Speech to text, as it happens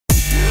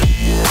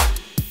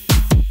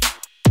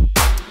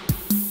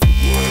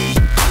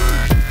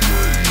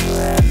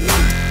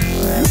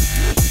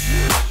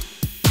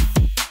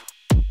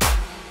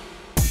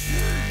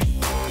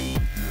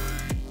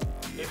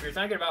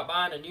thinking about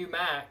buying a new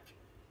Mac,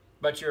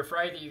 but you're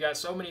afraid that you got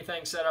so many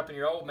things set up in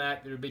your old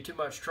Mac that it would be too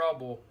much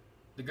trouble,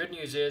 the good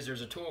news is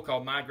there's a tool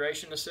called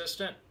Migration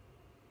Assistant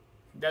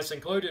that's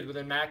included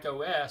within Mac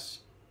OS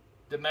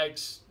that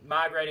makes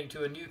migrating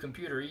to a new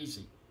computer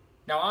easy.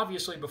 Now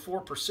obviously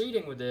before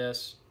proceeding with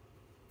this,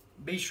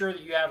 be sure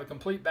that you have a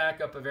complete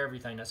backup of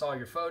everything. That's all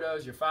your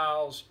photos, your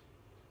files,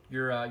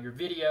 your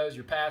videos,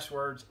 your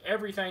passwords,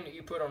 everything that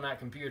you put on that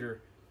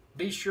computer.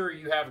 Be sure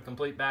you have a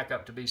complete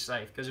backup to be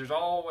safe, because there's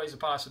always a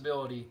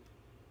possibility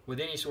with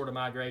any sort of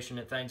migration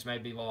that things may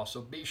be lost.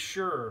 So be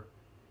sure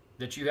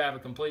that you have a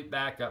complete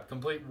backup,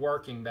 complete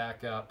working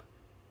backup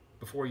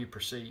before you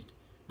proceed.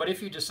 But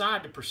if you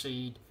decide to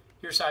proceed,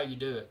 here's how you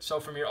do it. So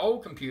from your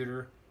old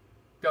computer,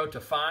 go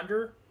to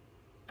Finder,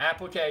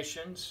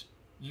 Applications,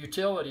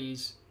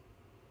 Utilities,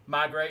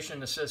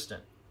 Migration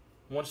Assistant.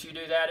 Once you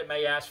do that, it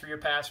may ask for your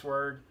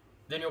password.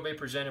 Then you'll be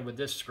presented with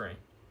this screen.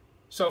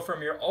 So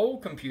from your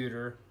old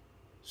computer,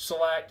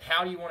 select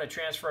how do you want to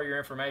transfer your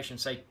information,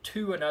 say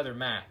to another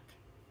Mac,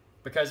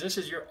 because this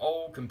is your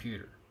old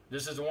computer.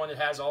 This is the one that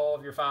has all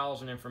of your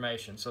files and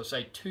information. So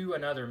say to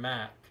another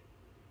Mac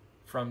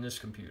from this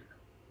computer.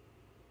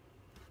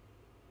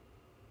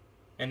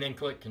 And then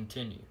click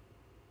Continue.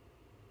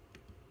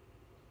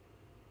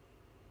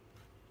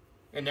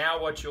 And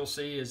now what you'll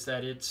see is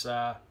that it's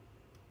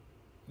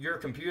your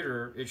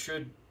computer. It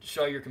should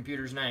show your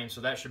computer's name.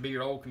 So that should be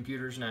your old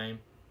computer's name.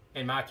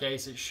 In my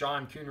case, it's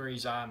Sean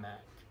Coonery's iMac.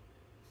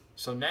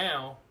 So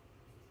now,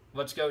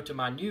 let's go to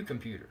my new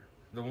computer,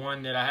 the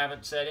one that I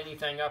haven't set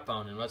anything up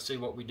on, and let's see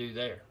what we do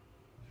there.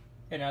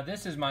 Okay, now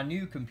this is my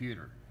new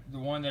computer, the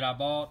one that I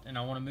bought and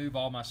I want to move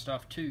all my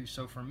stuff to.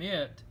 So from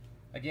it,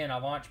 again, I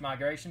launched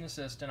Migration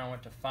Assistant. I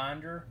went to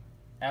Finder,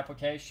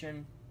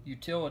 Application,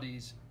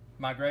 Utilities,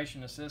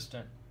 Migration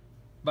Assistant.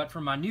 But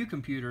from my new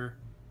computer,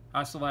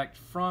 I select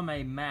From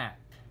a Mac.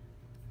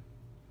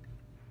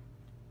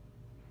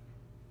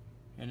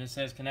 And it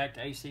says Connect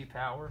AC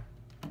Power.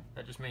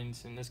 That just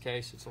means in this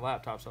case it's a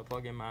laptop, so I'll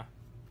plug in my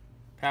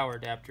power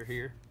adapter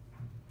here.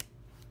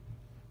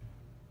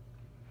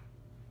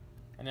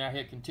 And then I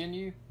hit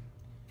Continue.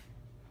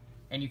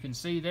 And you can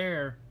see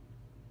there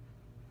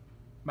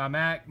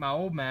my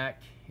old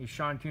Mac is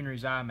Sean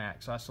Coonery's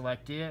iMac. So I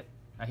select it,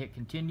 I hit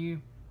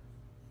Continue.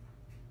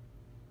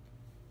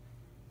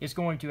 It's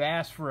going to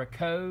ask for a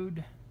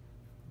code.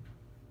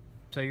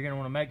 So you're going to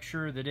want to make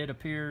sure that it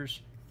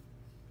appears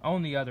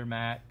on the other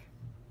Mac.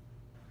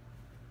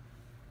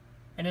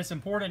 And it's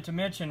important to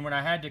mention, when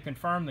I had to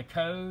confirm the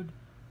code,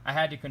 I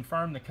had to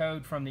confirm the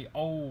code from the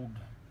old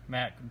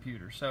Mac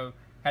computer. So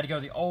I had to go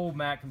to the old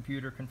Mac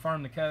computer,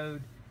 confirm the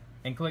code,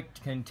 and click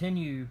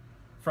Continue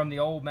from the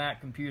old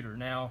Mac computer.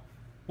 Now,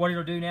 what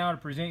it'll do now to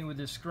present you with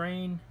this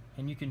screen,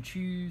 and you can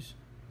choose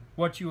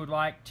what you would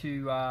like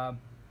to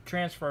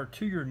transfer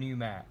to your new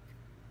Mac.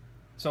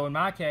 So in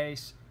my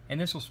case,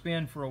 and this will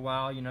spin for a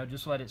while, you know,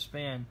 just let it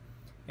spin.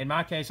 In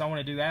my case, I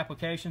want to do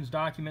Applications,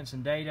 Documents,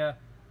 and Data,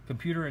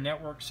 Computer and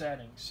Network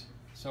Settings.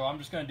 So I'm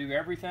just going to do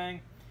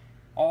everything.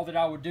 All that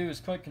I would do is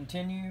click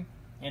Continue,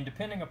 and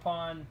depending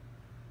upon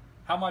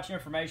how much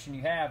information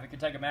you have, it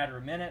could take a matter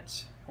of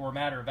minutes or a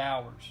matter of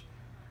hours.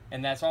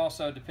 And it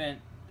also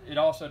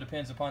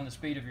depends upon the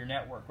speed of your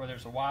network, whether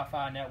it's a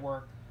Wi-Fi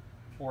network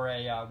or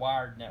a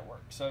wired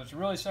network. So it's a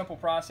really simple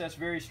process,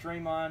 very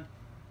streamlined.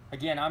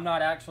 Again, I'm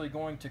not actually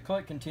going to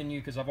click Continue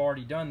because I've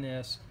already done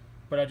this,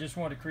 but I just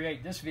wanted to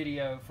create this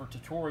video for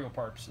tutorial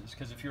purposes,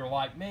 because if you're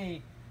like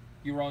me,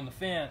 you were on the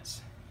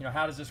fence, you know,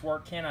 how does this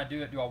work? Can I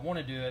do it? Do I want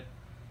to do it?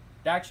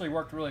 It actually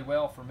worked really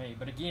well for me.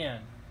 But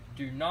again,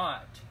 do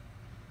not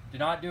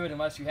do it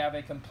unless you have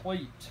a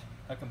complete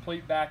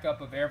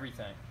backup of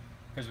everything.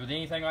 Because with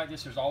anything like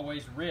this, there's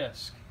always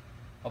risk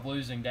of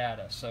losing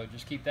data. So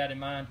just keep that in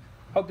mind.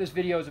 Hope this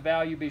video is of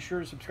value. Be sure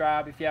to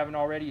subscribe if you haven't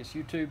already. It's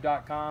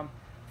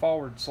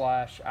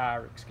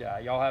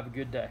youtube.com/iRixGuy. Y'all have a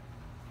good day.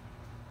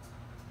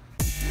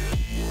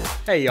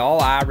 Hey y'all,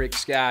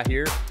 iRixGuy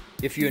here.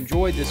 If you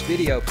enjoyed this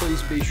video,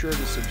 please be sure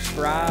to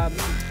subscribe,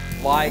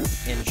 like,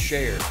 and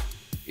share.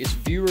 It's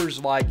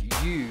viewers like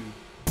you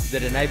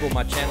that enable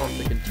my channel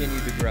to continue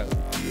to grow.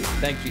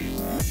 Thank you.